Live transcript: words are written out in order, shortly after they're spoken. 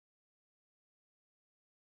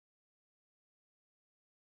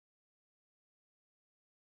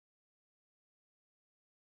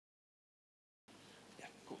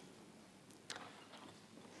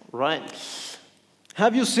Right.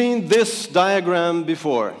 Have you seen this diagram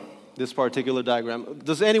before? This particular diagram.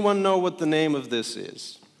 Does anyone know what the name of this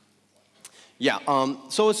is? Yeah,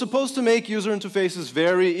 so it's supposed to make user interfaces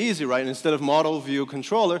very easy, right? Instead of model, view,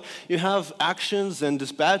 controller, you have actions and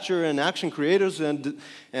dispatcher and action creators and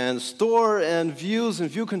store and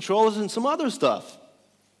view controllers and some other stuff.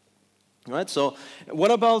 Right, so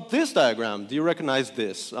what about this diagram? Do you recognize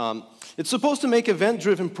this? It's supposed to make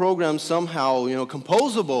event-driven programs somehow,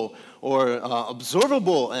 composable or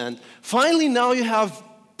observable, and finally now you have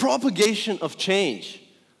propagation of change.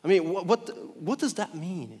 I mean, what does that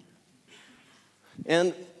mean?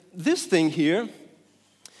 And this thing here,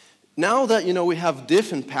 now that we have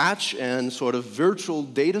diff and patch and sort of virtual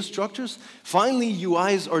data structures, finally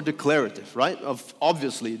UIs are declarative, right?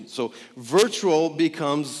 Obviously, so virtual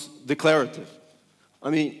becomes declarative.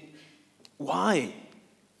 I mean, why?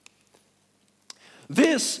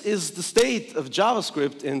 This is the state of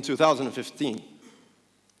JavaScript in 2015.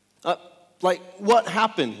 Like, what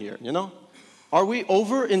happened here, Are we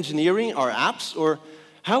over-engineering our apps, or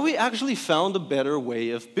have we actually found a better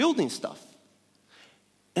way of building stuff?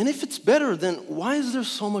 And if it's better, then why is there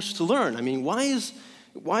so much to learn? I mean, why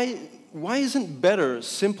isn't better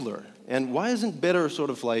simpler? And why isn't better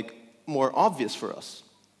sort of like more obvious for us?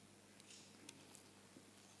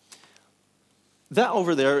 That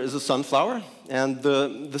over there is a sunflower, and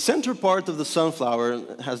the center part of the sunflower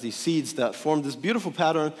has these seeds that form this beautiful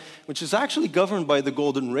pattern, which is actually governed by the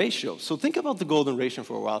golden ratio. So think about the golden ratio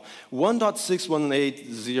for a while.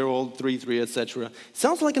 1.618,033, etc.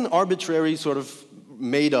 Sounds like an arbitrary sort of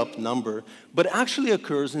made-up number, but it actually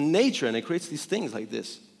occurs in nature, and it creates these things like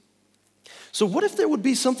this. So what if there would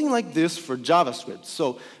be something like this for JavaScript?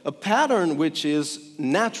 So a pattern which is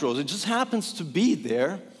natural, it just happens to be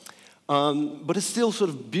there, but it's still sort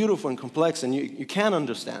of beautiful and complex, and you can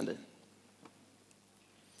understand it.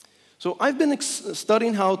 So I've been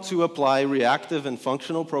studying how to apply reactive and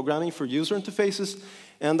functional programming for user interfaces,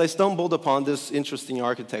 and I stumbled upon this interesting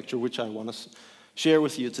architecture, which I want to share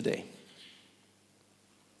with you today.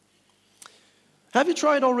 Have you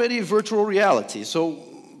tried already virtual reality? So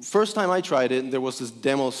first time I tried it, there was this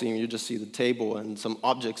demo scene. You just see the table and some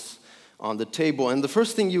objects on the table, and the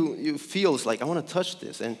first thing you feel is like, I want to touch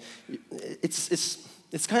this, and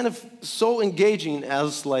it's kind of so engaging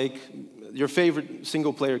as like your favorite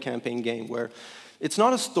single-player campaign game, where it's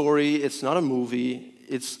not a story, it's not a movie,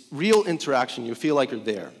 it's real interaction. You feel like you're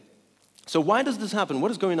there. So why does this happen?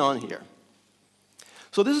 What is going on here?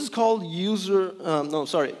 So this is called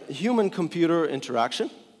human-computer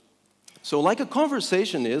interaction. So like a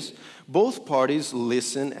conversation is, both parties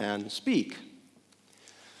listen and speak.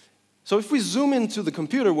 So if we zoom into the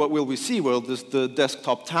computer, what will we see? Well, this the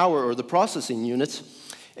desktop tower or the processing unit.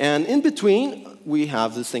 And in between, we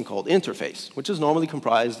have this thing called interface, which is normally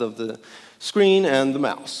comprised of the screen and the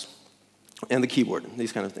mouse and the keyboard,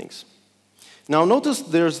 these kind of things. Now notice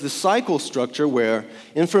there's this cycle structure where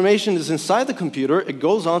information is inside the computer, it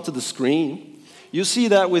goes onto the screen. You see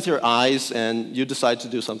that with your eyes, and you decide to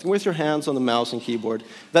do something with your hands on the mouse and keyboard.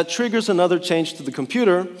 That triggers another change to the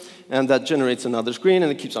computer, and that generates another screen,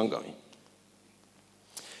 and it keeps on going.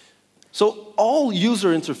 So all user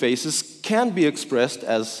interfaces can be expressed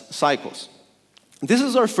as cycles. This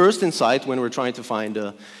is our first insight when we're trying to find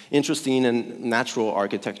an interesting and natural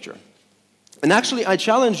architecture. And actually, I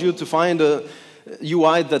challenge you to find a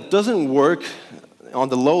UI that doesn't work on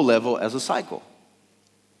the low level as a cycle.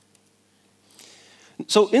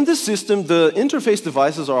 So in this system, the interface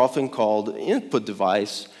devices are often called input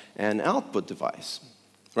device and output device,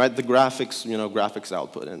 right? The graphics, graphics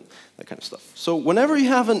output and that kind of stuff. So whenever you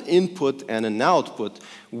have an input and an output,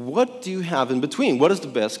 what do you have in between? What is the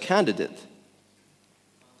best candidate?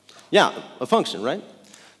 Yeah, a function, right?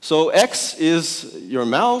 So x is your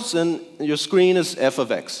mouse, and your screen is f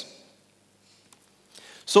of x.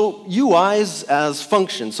 So UIs as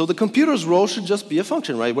functions. So the computer's role should just be a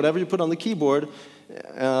function, right? Whatever you put on the keyboard,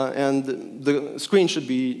 and the screen should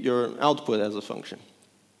be your output as a function.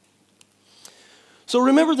 So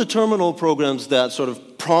remember the terminal programs that sort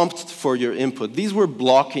of prompt for your input. These were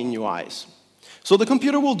blocking UIs. So the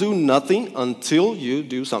computer will do nothing until you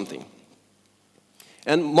do something.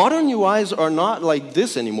 And modern UIs are not like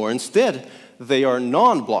this anymore. Instead, they are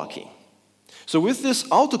non-blocking. So with this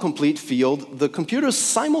autocomplete field, the computer is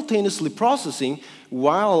simultaneously processing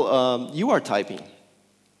while you are typing.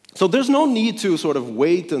 So there's no need to sort of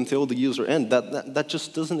wait until the user ends. That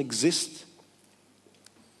just doesn't exist.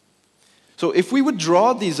 So if we would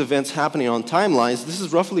draw these events happening on timelines, this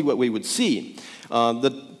is roughly what we would see.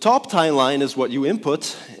 The top timeline is what you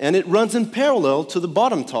input, and it runs in parallel to the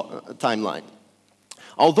bottom timeline.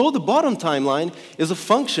 although the bottom timeline is a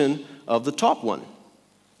function of the top one.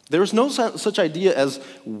 There is no such idea as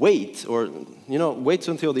wait, or wait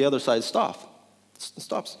until the other side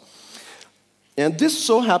stops. And this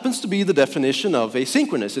so happens to be the definition of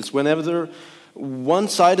asynchronous. It's whenever one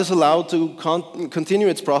side is allowed to continue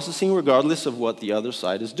its processing regardless of what the other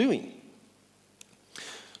side is doing.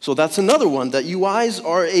 So that's another one, that UIs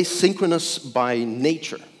are asynchronous by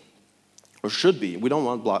nature, or should be. We don't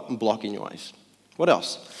want blocking UIs. What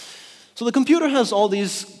else? So the computer has all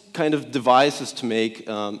these kind of devices to make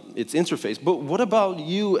its interface, but what about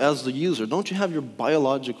you as the user? Don't you have your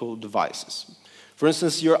biological devices? For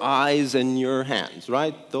instance, your eyes and your hands,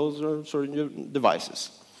 right? Those are sort of your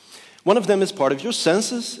devices. One of them is part of your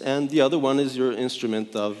senses, and the other one is your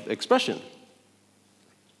instrument of expression.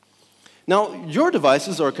 Now, your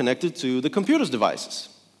devices are connected to the computer's devices,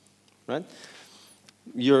 right?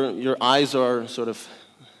 Your eyes are sort of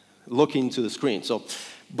looking to the screen.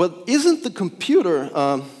 But isn't the computer,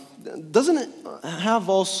 doesn't it have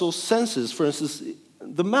also senses? For instance,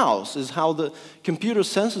 the mouse is how the computer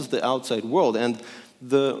senses the outside world, and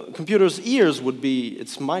the computer's ears would be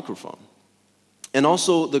its microphone. And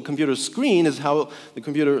also the computer's screen is how the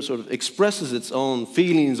computer sort of expresses its own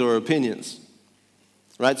feelings or opinions.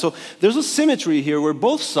 Right? So there's a symmetry here where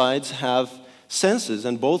both sides have senses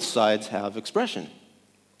and both sides have expression.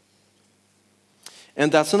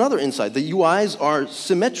 And that's another insight. The UIs are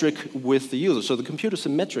symmetric with the user, so the computer is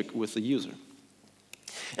symmetric with the user.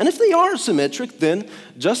 And if they are symmetric, then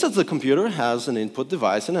just as the computer has an input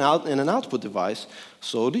device and an output device,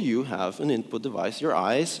 so do you have an input device, your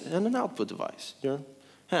eyes, and an output device, your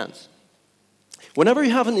hands. Whenever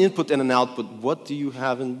you have an input and an output, what do you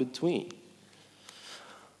have in between?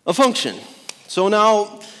 A function. So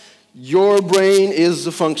now, your brain is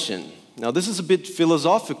a function. Now, this is a bit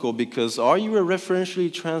philosophical because are you a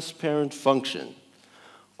referentially transparent function?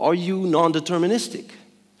 Are you non-deterministic?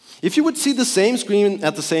 If you would see the same screen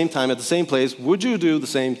at the same time, at the same place, would you do the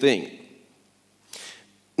same thing?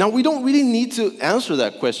 Now, we don't really need to answer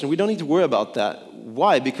that question. We don't need to worry about that.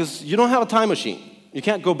 Why? Because you don't have a time machine. You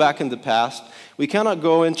can't go back in the past. We cannot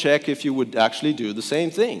go and check if you would actually do the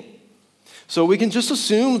same thing. So we can just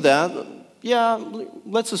assume that, yeah,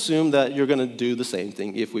 let's assume that you're going to do the same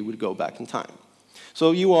thing if we would go back in time.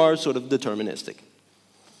 So you are sort of deterministic.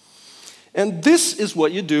 And this is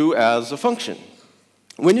what you do as a function.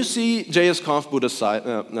 When you see JSConf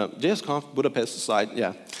Budapest site,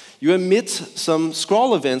 you emit some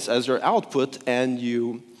scroll events as your output, and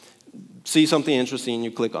you see something interesting, and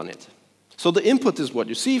you click on it. So the input is what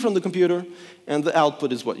you see from the computer, and the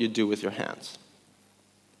output is what you do with your hands.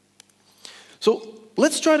 So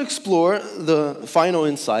let's try to explore the final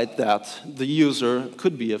insight that the user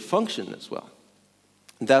could be a function as well.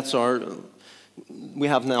 We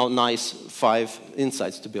have now nice 5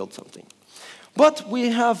 insights to build something. But we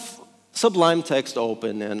have Sublime Text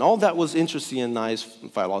open, and all that was interesting and nice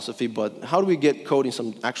philosophy, but how do we get coding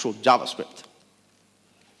some actual JavaScript?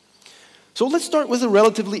 So let's start with a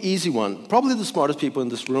relatively easy one. Probably the smartest people in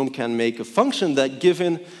this room can make a function that,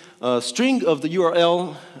 given a string of the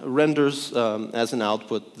URL, renders as an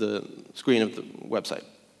output the screen of the website.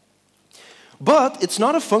 But it's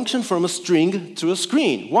not a function from a string to a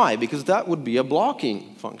screen. Why? Because that would be a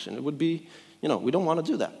blocking function. It would be, we don't want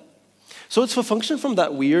to do that. So it's a function from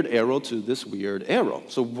that weird arrow to this weird arrow.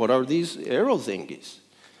 So what are these arrow thingies?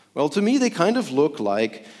 Well, to me, they kind of look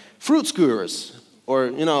like fruit skewers, or,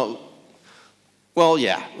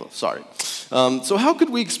 so how could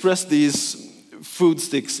we express these food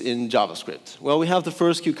sticks in JavaScript? Well, we have the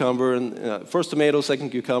first cucumber, and first tomato,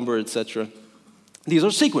 second cucumber, etc. These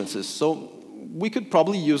are sequences, so we could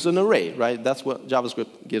probably use an array, right? That's what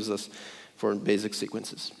JavaScript gives us for basic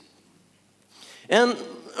sequences. And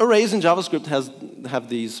arrays in JavaScript have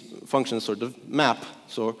these functions sort of map.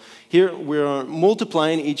 So here we are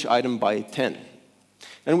multiplying each item by 10.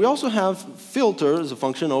 And we also have filter as a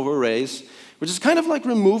function over arrays, which is kind of like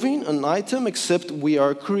removing an item, except we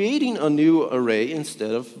are creating a new array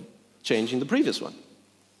instead of changing the previous one.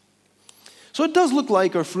 So it does look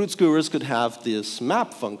like our fruit skewers could have this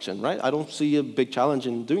map function, right? I don't see a big challenge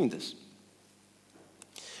in doing this.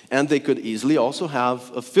 And they could easily also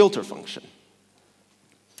have a filter function.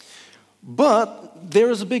 But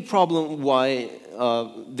there is a big problem why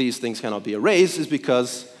these things cannot be arrays, is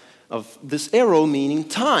because of this arrow meaning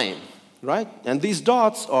time, right? And these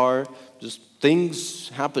dots are just things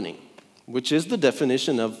happening, which is the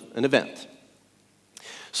definition of an event.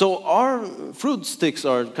 So our fruit sticks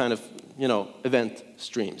are kind of, event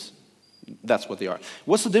streams. That's what they are.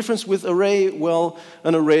 What's the difference with array? Well,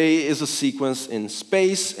 an array is a sequence in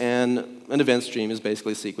space, and an event stream is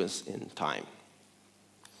basically a sequence in time.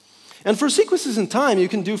 And for sequences in time, you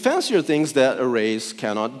can do fancier things that arrays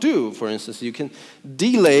cannot do. For instance, you can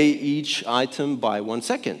delay each item by 1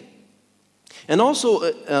 second. And also,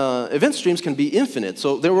 event streams can be infinite.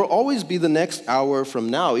 So there will always be the next hour from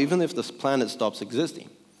now, even if this planet stops existing,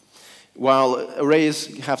 while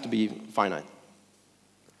arrays have to be finite.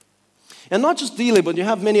 And not just delay, but you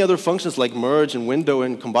have many other functions like merge and window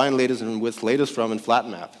and combine latest and with latest from and flat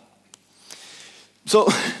map. So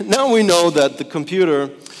now we know that the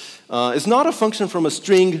computer is not a function from a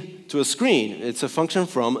string to a screen. It's a function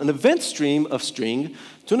from an event stream of string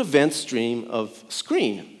to an event stream of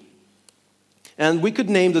screen. And we could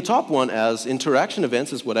name the top one as interaction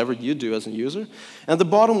events, is whatever you do as a user, and the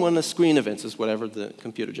bottom one as screen events, is whatever the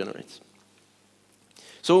computer generates.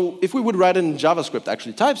 So if we would write it in JavaScript,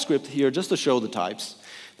 actually TypeScript here, just to show the types,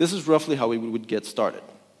 this is roughly how we would get started.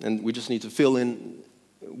 And we just need to fill in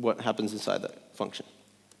what happens inside that function.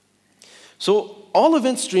 So all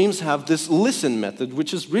event streams have this listen method,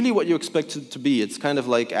 which is really what you expect it to be. It's kind of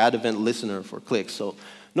like add event listener for clicks, so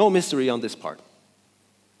no mystery on this part.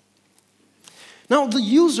 Now, the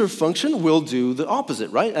user function will do the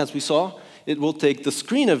opposite, right? As we saw, it will take the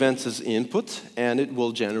screen events as input, and it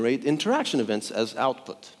will generate interaction events as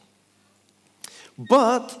output.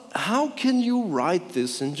 But how can you write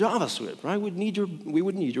this in JavaScript, right? We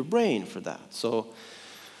would need your brain for that. So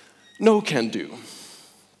no can do.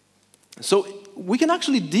 So we can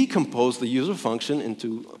actually decompose the user function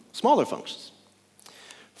into smaller functions.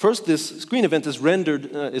 First, this screen event is rendered,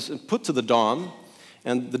 is put to the DOM,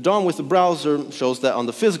 and the DOM with the browser shows that on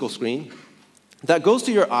the physical screen. That goes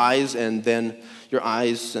to your eyes, and then your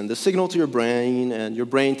eyes send the signal to your brain, and your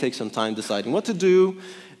brain takes some time deciding what to do,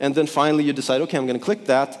 and then finally you decide, okay, I'm going to click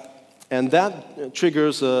that, and that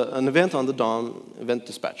triggers an event on the DOM event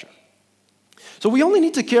dispatcher. So we only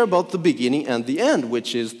need to care about the beginning and the end,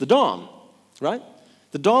 which is the DOM, right?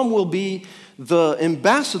 The DOM will be the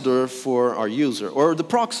ambassador for our user, or the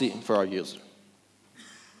proxy for our user.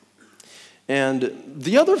 And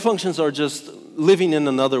the other functions are just living in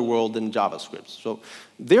another world in JavaScript. So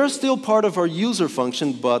they're still part of our user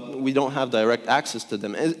function, but we don't have direct access to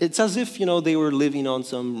them. It's as if, they were living on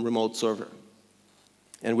some remote server,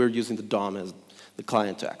 and we're using the DOM as the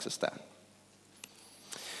client to access that.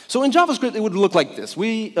 So in JavaScript, it would look like this.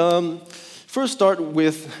 We first start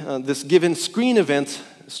with this given screen event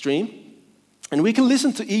stream, and we can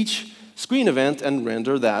listen to each screen event and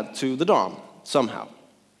render that to the DOM somehow.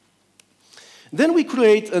 Then we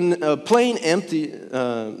create a plain empty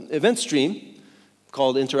event stream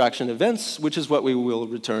called interaction events, which is what we will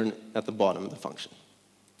return at the bottom of the function.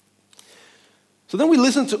 So then we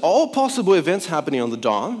listen to all possible events happening on the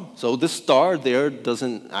DOM. So this star there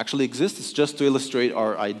doesn't actually exist. It's just to illustrate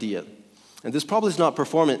our idea. And this probably is not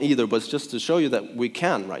performant either, but it's just to show you that we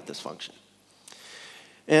can write this function.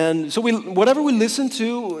 And so whatever we listen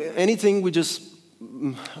to, anything, we just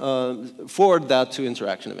forward that to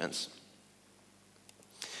interaction events.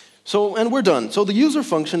 So, and we're done. So the user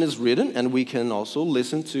function is written, and we can also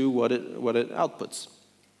listen to what it outputs.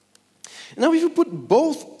 And now if you put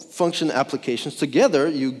both function applications together,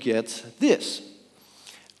 you get this.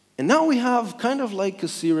 And now we have kind of like a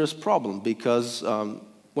serious problem because,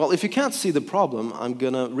 well, if you can't see the problem, I'm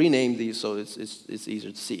going to rename these so it's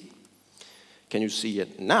easier to see. Can you see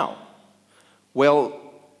it now? Well,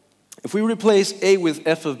 if we replace A with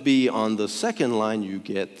f of b on the second line, you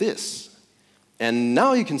get this. And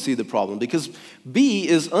now you can see the problem, because b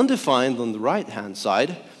is undefined on the right-hand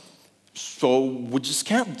side, so we just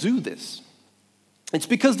can't do this. It's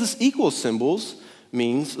because this equal symbols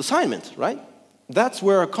means assignment, right? That's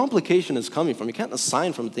where a complication is coming from. You can't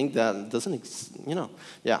assign from a thing that doesn't,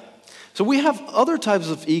 yeah. So we have other types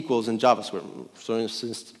of equals in JavaScript, for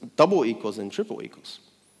instance, double equals and triple equals.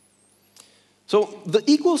 So the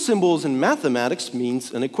equal symbols in mathematics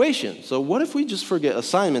means an equation. So what if we just forget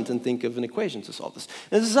assignment and think of an equation to solve this?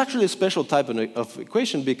 And this is actually a special type of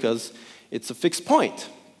equation because it's a fixed point.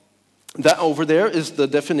 That over there is the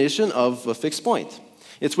definition of a fixed point.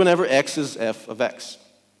 It's whenever x is f of x.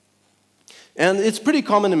 And it's pretty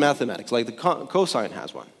common in mathematics, like the cosine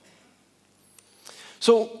has one.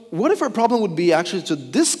 So what if our problem would be actually to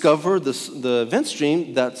discover the event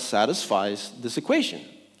stream that satisfies this equation?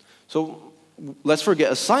 So let's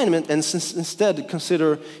forget assignment and instead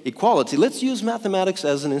consider equality. Let's use mathematics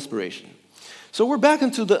as an inspiration. So we're back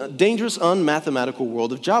into the dangerous, unmathematical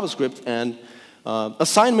world of JavaScript, and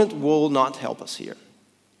assignment will not help us here.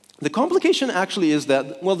 The complication actually is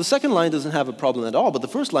that, well, the second line doesn't have a problem at all, but the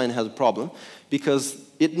first line has a problem because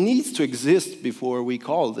it needs to exist before we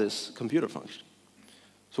call this computer function.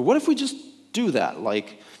 So what if we just do that?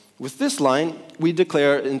 Like, With this line, we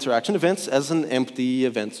declare interaction events as an empty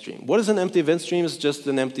event stream. What is an empty event stream? It's just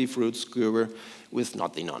an empty fruit skewer with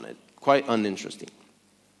nothing on it. Quite uninteresting.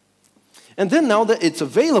 And then now that it's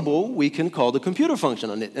available, we can call the computer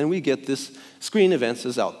function on it, and we get this screen events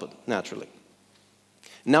as output, naturally.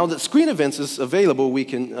 Now that screen events is available, we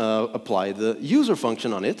can apply the user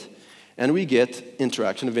function on it, and we get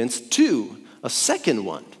interaction events 2, a second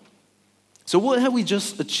one. So what have we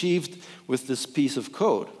just achieved with this piece of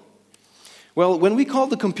code? Well, when we called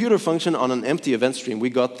the computer function on an empty event stream, we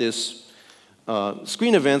got this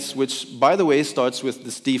screen events, which, by the way, starts with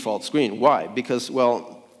this default screen. Why? Because,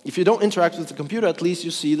 well, if you don't interact with the computer, at least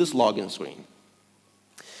you see this login screen.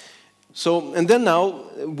 So, and then now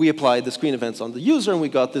we applied the screen events on the user, and we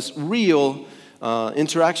got this real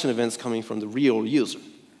interaction events coming from the real user.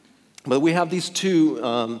 But we have these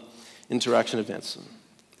 2 interaction events.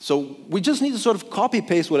 So we just need to sort of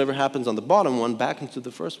copy-paste whatever happens on the bottom one back into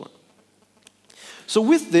the first one. So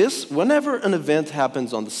with this, whenever an event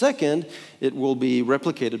happens on the second, it will be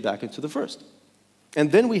replicated back into the first.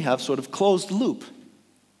 And then we have sort of closed loop.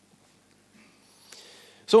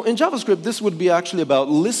 So in JavaScript, this would be actually about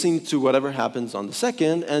listening to whatever happens on the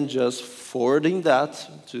second and just forwarding that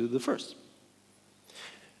to the first.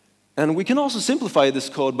 And we can also simplify this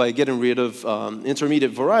code by getting rid of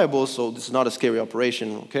intermediate variables, so this is not a scary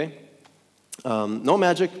operation, okay? No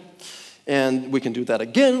magic. And we can do that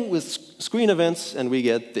again with screen events, and we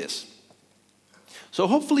get this. So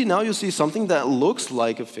hopefully now you see something that looks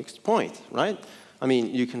like a fixed point, right? I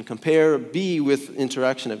mean, you can compare B with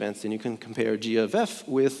interaction events, and you can compare G of F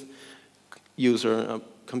with user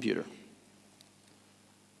computer.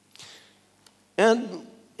 And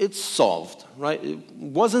it's solved, right? It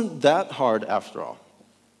wasn't that hard after all.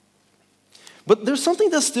 But there's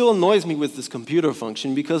something that still annoys me with this computer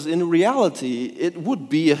function, because in reality, it would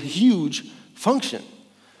be a huge function.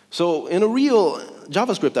 So in a real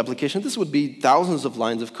JavaScript application, this would be thousands of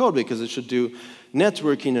lines of code, because it should do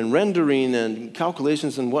networking and rendering and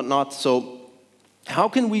calculations and whatnot. So how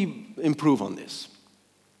can we improve on this?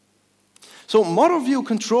 So Model View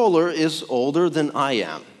Controller is older than I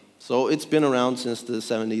am. So it's been around since the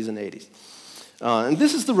 70s and 80s. And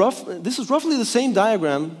this is roughly the same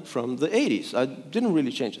diagram from the 80s. I didn't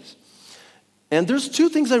really change this. And there's 2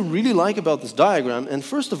 things I really like about this diagram. And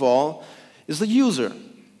first of all is the user.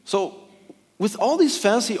 So with all these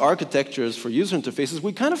fancy architectures for user interfaces,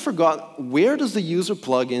 we kind of forgot, where does the user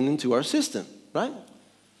plug in into our system, right?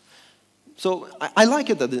 So I like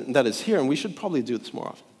it that it's here, and we should probably do this more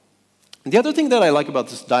often. The other thing that I like about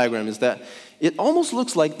this diagram is that it almost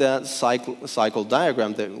looks like that cycle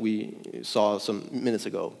diagram that we saw some minutes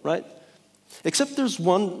ago, right? Except there's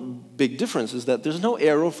one big difference, is that there's no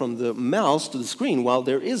arrow from the mouse to the screen, while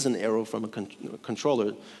there is an arrow from a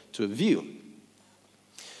controller to a view.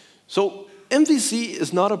 So MVC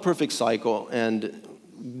is not a perfect cycle, and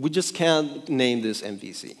we just can't name this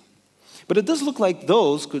MVC. But it does look like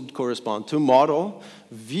those could correspond to model,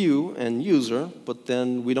 view, and user, but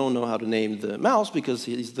then we don't know how to name the mouse because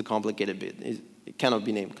he's the complicated bit. It cannot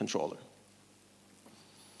be named controller.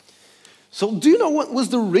 So do you know what was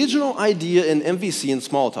the original idea in MVC and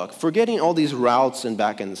Smalltalk, forgetting all these routes and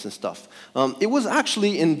backends and stuff? It was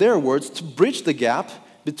actually, in their words, to bridge the gap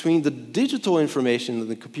between the digital information in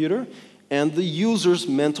the computer and the user's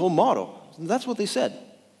mental model. That's what they said.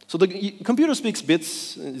 So the computer speaks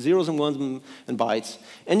bits, zeros and ones and bytes,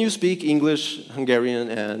 and you speak English, Hungarian,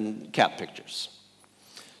 and cat pictures.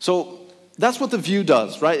 So that's what the view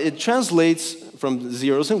does, right? It translates from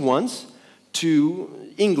zeros and ones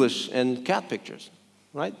to English and cat pictures,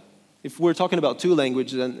 right? If we're talking about 2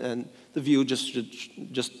 languages, and the view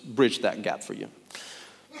just bridge that gap for you.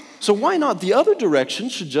 So why not? The other direction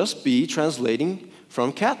should just be translating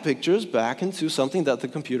from cat pictures back into something that the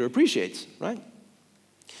computer appreciates, right?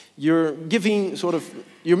 You're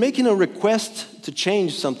making a request to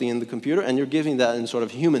change something in the computer, and you're giving that in sort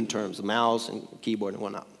of human terms, a mouse and keyboard and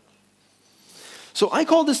whatnot. So I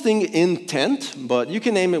call this thing intent, but you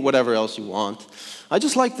can name it whatever else you want. I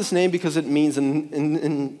just like this name because it means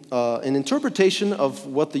an interpretation of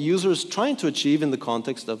what the user is trying to achieve in the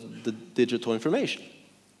context of the digital information.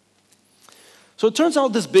 So it turns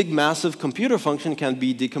out this big, massive computer function can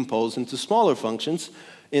be decomposed into smaller functions: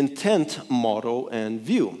 intent, model, and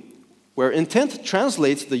view. Where intent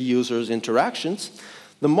translates the user's interactions,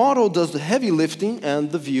 the model does the heavy lifting,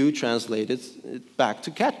 and the view translates it back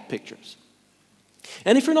to cat pictures.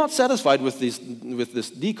 And if you're not satisfied with this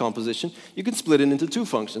decomposition, you can split it into 2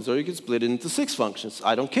 functions, or you can split it into 6 functions.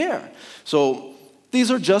 I don't care. So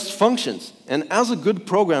these are just functions. And as a good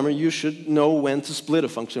programmer, you should know when to split a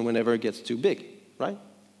function whenever it gets too big, right?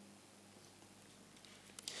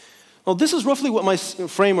 Well, this is roughly what my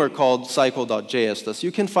framework called cycle.js does.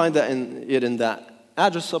 You can find that in that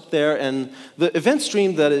address up there, and the event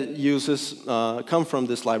stream that it uses come from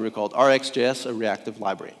this library called RxJS, a reactive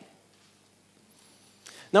library.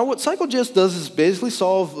 Now, what cycle.js does is basically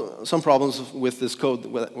solve some problems with this code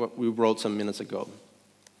that we wrote some minutes ago.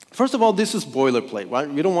 First of all, this is boilerplate, right?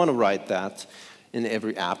 We don't want to write that in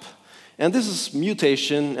every app. And this is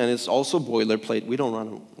mutation, and it's also boilerplate. We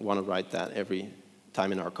don't want to write that every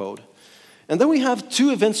time in our code. And then we have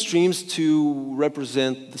two event streams to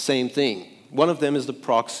represent the same thing. One of them is the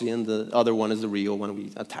proxy, and the other one is the real when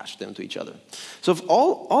we attach them to each other. So if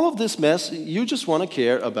all of this mess, you just want to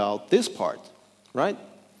care about this part, right?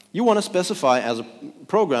 You want to specify as a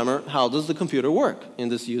programmer, how does the computer work in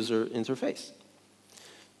this user interface?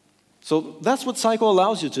 So that's what cycle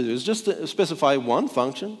allows you to do, is just to specify one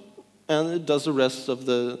function, and it does the rest of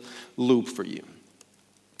the loop for you.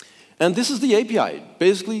 And this is the API,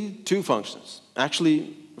 basically two functions.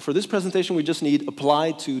 Actually, for this presentation, we just need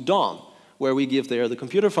apply to DOM, where we give there the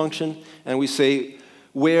computer function, and we say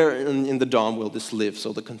where in the DOM will this live,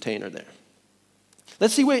 so the container there.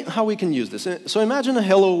 Let's see how we can use this. So imagine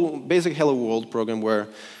a basic Hello World program where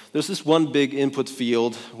there's this one big input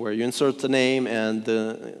field where you insert the name, and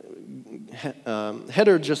the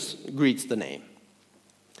header just greets the name.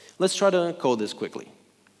 Let's try to code this quickly.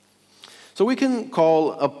 So we can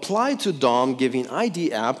call apply to DOM, giving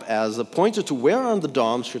ID app as a pointer to where on the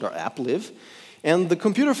DOM should our app live, and the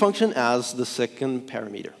computer function as the second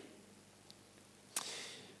parameter.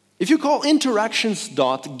 If you call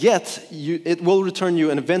interactions.get, it will return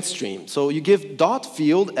you an event stream. So you give dot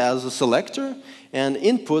field as a selector and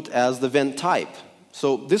input as the event type.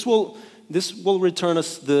 So this will return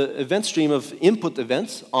us the event stream of input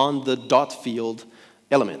events on the dot field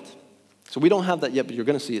element. So we don't have that yet, but you're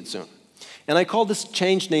going to see it soon. And I call this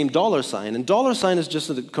change name $, and $sign is just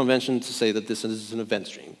a convention to say that this is an event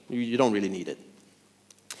stream. You don't really need it.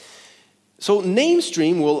 So name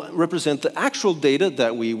stream will represent the actual data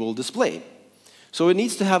that we will display. So it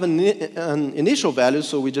needs to have an initial value,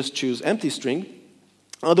 so we just choose empty string.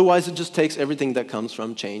 Otherwise, it just takes everything that comes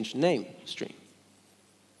from change name stream.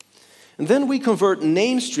 And then we convert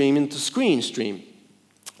name stream into screen stream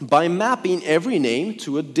by mapping every name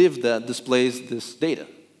to a div that displays this data.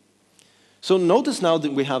 So notice now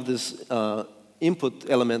that we have this input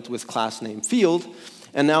element with class name field,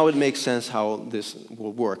 and now it makes sense how this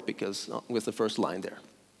will work, because with the first line there.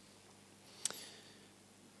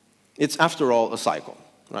 It's, after all, a cycle,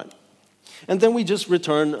 right? And then we just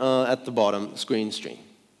return at the bottom screen stream.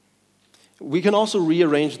 We can also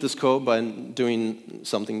rearrange this code by doing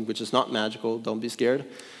something which is not magical, don't be scared,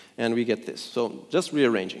 and we get this. So just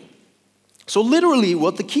rearranging. So literally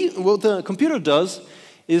what the computer does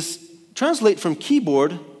is translate from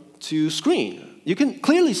keyboard to screen. You can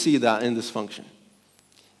clearly see that in this function.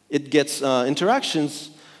 It gets interactions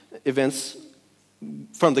events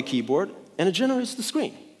from the keyboard, and it generates the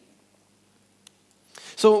screen.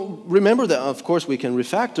 So remember that, of course, we can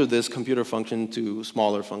refactor this computer function to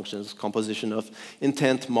smaller functions, composition of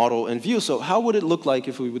intent, model, and view. So how would it look like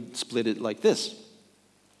if we would split it like this?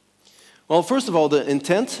 Well, first of all, the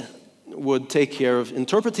intent would take care of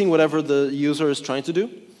interpreting whatever the user is trying to do.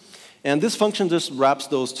 And this function just wraps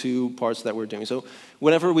those two parts that we're doing. So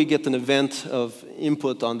whenever we get an event of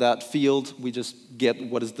input on that field, we just get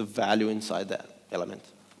what is the value inside that element.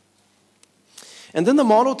 And then the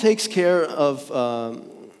model takes care of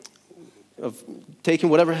taking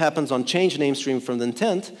whatever happens on change name stream from the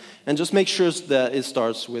intent and just make sure that it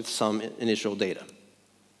starts with some initial data.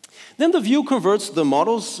 Then the view converts the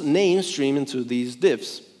model's name stream into these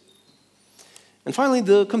divs. And finally,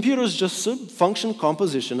 the computer is just a function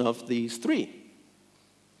composition of these three.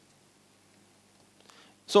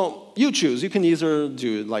 So you choose. You can either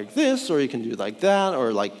do it like this, or you can do it like that,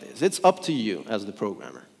 or like this. It's up to you as the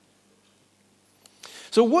programmer.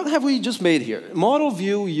 So what have we just made here? Model,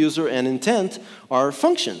 view, user, and intent are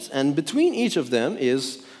functions, and between each of them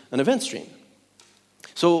is an event stream.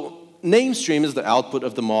 So name stream is the output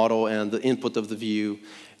of the model and the input of the view,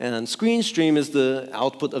 and screen stream is the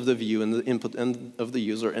output of the view and the input of the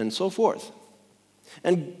user, and so forth.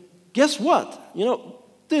 And guess what? You know,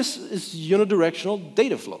 this is unidirectional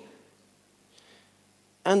data flow.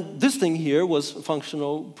 And this thing here was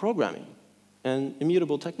functional programming and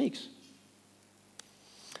immutable techniques.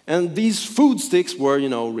 And these food sticks were, you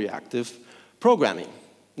know, reactive programming.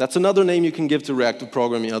 That's another name you can give to reactive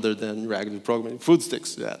programming other than reactive programming. Food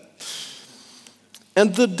sticks, yeah.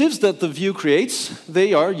 And the divs that the view creates,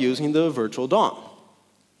 they are using the virtual DOM.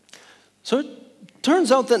 So it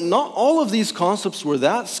turns out that not all of these concepts were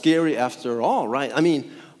that scary after all, right? I mean,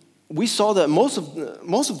 we saw that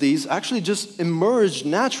most of these actually just emerged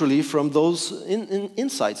naturally from those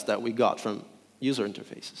insights that we got from user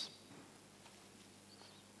interfaces.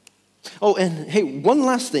 Oh, and hey, one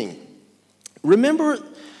last thing. Remember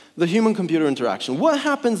the human-computer interaction. What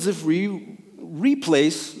happens if we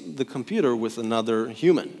replace the computer with another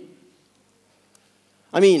human?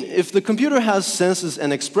 I mean, if the computer has senses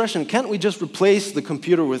and expression, can't we just replace the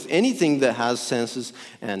computer with anything that has senses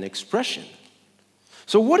and expression?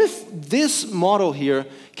 So what if this model here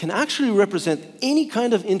can actually represent any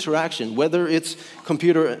kind of interaction, whether it's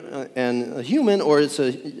computer and a human, or it's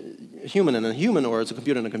a human and a human, or it's a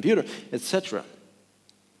computer and a computer, etc.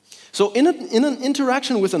 So in an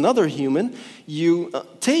interaction with another human, you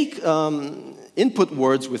take input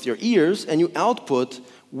words with your ears and you output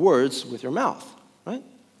words with your mouth, right?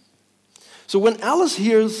 So when Alice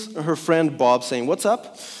hears her friend Bob saying, "What's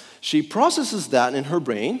up?" she processes that in her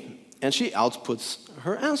brain and she outputs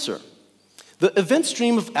her answer. The event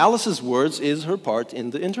stream of Alice's words is her part in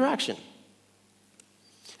the interaction.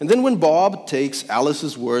 And then when Bob takes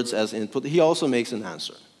Alice's words as input, he also makes an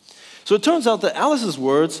answer. So it turns out that Alice's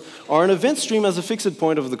words are an event stream as a fixed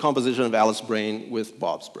point of the composition of Alice's brain with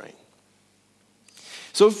Bob's brain.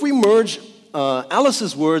 So if we merge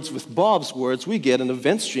Alice's words with Bob's words, we get an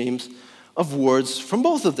event stream of words from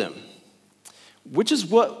both of them, which is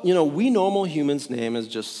what we normal humans name as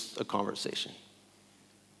just a conversation.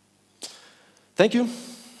 Thank you.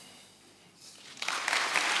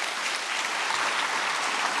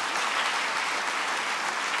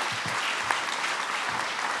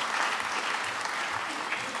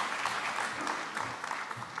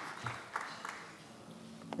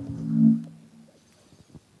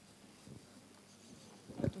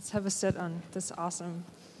 Let's have a sit on this awesome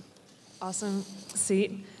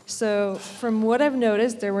seat. So from what I've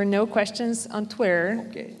noticed, there were no questions on Twitter.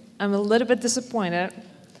 Okay. I'm a little bit disappointed.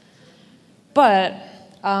 But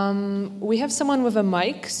we have someone with a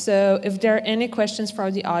mic, so if there are any questions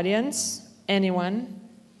from the audience, anyone?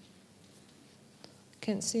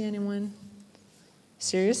 Can't see anyone.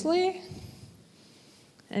 Seriously?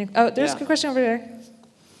 Oh, there's a question over there.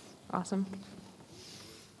 Awesome.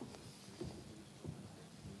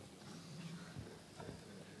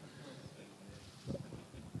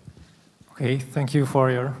 Okay, thank you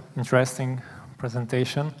for your interesting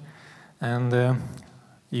presentation. And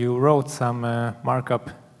you wrote some markup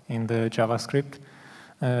in the JavaScript.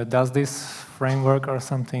 Does this framework or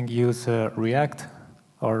something use React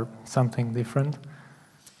or something different?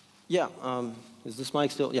 Yeah, is this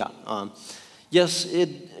mic still? Yeah. Yes, it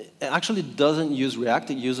actually doesn't use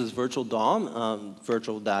React. It uses virtual DOM,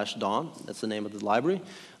 virtual-DOM. That's the name of the library.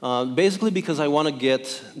 Basically because I want to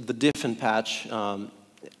get the diff and patch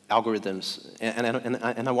algorithms,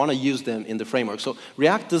 and I want to use them in the framework. So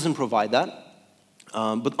React doesn't provide that.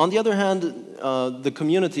 But on the other hand, the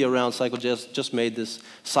community around Cycle.js just made this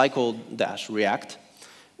cycle-react,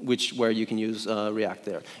 where you can use React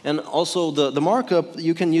there. And also the markup,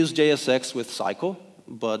 you can use JSX with cycle,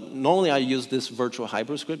 but normally I use this virtual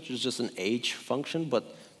hyperscript, which is just an H function, but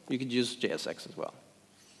you could use JSX as well.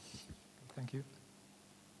 Thank you.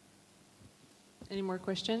 Any more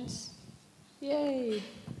questions? Yay.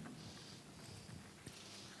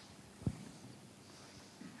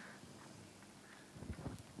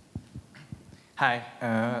 Hi,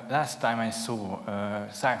 last time I saw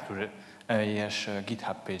Cycle.js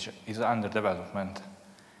GitHub page is under development.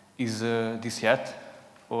 Is this yet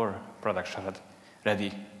or production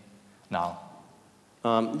ready now?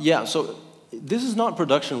 Yeah, so this is not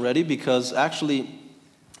production ready because actually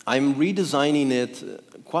I'm redesigning it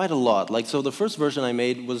quite a lot. Like, so the first version I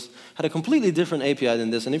made had a completely different API than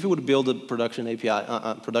this, and if you would build a production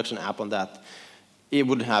API, production app on that, it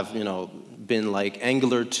would have, been like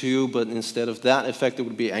Angular 2, but instead of that effect, it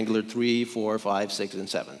would be Angular 3, 4, 5, 6, and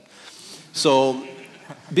 7. So,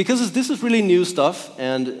 because this is really new stuff,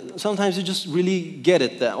 and sometimes you just really get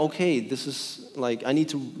it that, okay, this is like, I need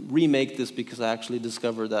to remake this because I actually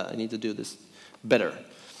discovered that I need to do this better.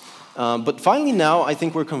 But finally now, I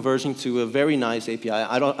think we're converging to a very nice API.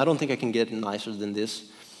 I don't think I can get nicer than this.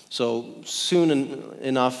 So soon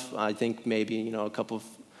enough, I think maybe, a couple of,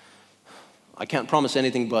 I can't promise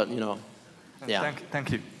anything, but, yeah.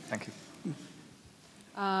 Thank you. Thank you.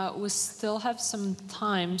 We still have some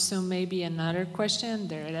time, so maybe another question.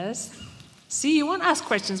 There it is. See, you won't ask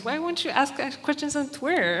questions. Why won't you ask questions on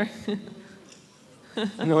Twitter?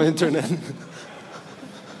 No internet.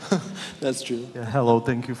 That's true. Yeah, hello,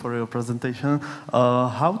 thank you for your presentation.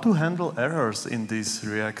 How to handle errors in this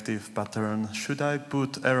reactive pattern? Should I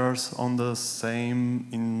put errors on the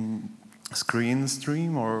same screen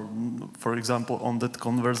stream, or, for example, on that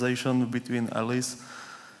conversation between Alice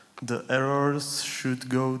the errors should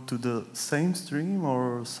go to the same stream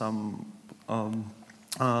or some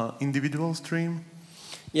individual stream?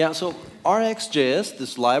 Yeah, so RxJS,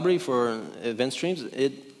 this library for event streams,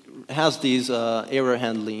 it has these error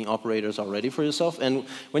handling operators already for yourself. And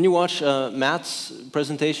when you watch Matt's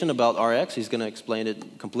presentation about Rx, he's going to explain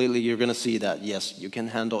it completely. You're going to see that, yes, you can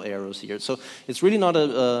handle errors here. So it's really not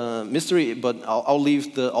a mystery, but I'll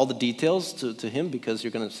leave all the details to him because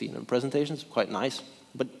you're going to see in the presentation. It's quite nice.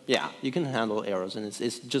 But yeah, you can handle errors, and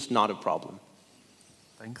it's just not a problem.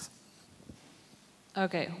 Thanks.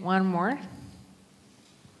 Okay, one more.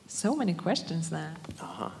 So many questions there.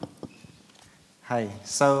 Hi.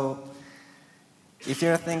 So, if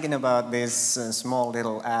you're thinking about these small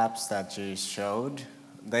little apps that you showed,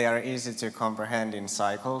 they are easy to comprehend in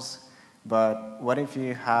cycles. But what if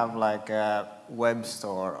you have like a web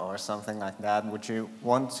store or something like that? Would you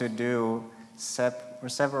want to do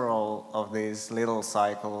several of these little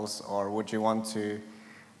cycles, or would you want to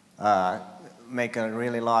make a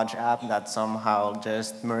really large app that somehow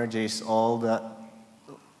just merges all the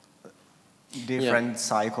different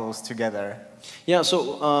cycles together? Yeah,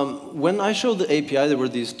 so when I showed the API, there were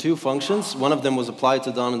these two functions. One of them was applied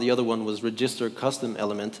to DOM, and the other one was register custom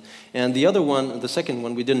element. And the other one, the second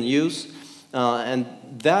one, we didn't use. And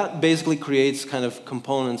that basically creates kind of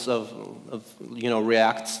components of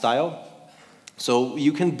React style. So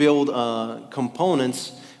you can build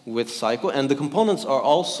components with cycle, and the components are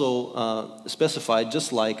also specified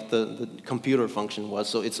just like the computer function was.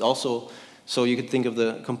 So it's also, so you could think of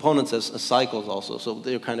the components as cycles also. So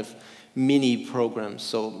they're kind of mini programs.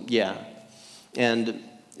 So yeah, and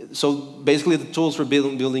so basically the tools for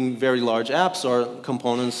building very large apps are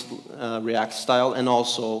components, React style, and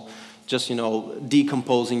also just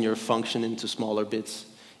decomposing your function into smaller bits.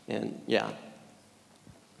 And yeah.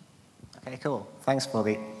 Okay, cool. Thanks for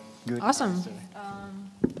the good Awesome. answer.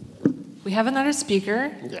 We have another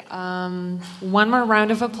speaker. Yeah. One more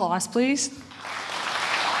round of applause, please.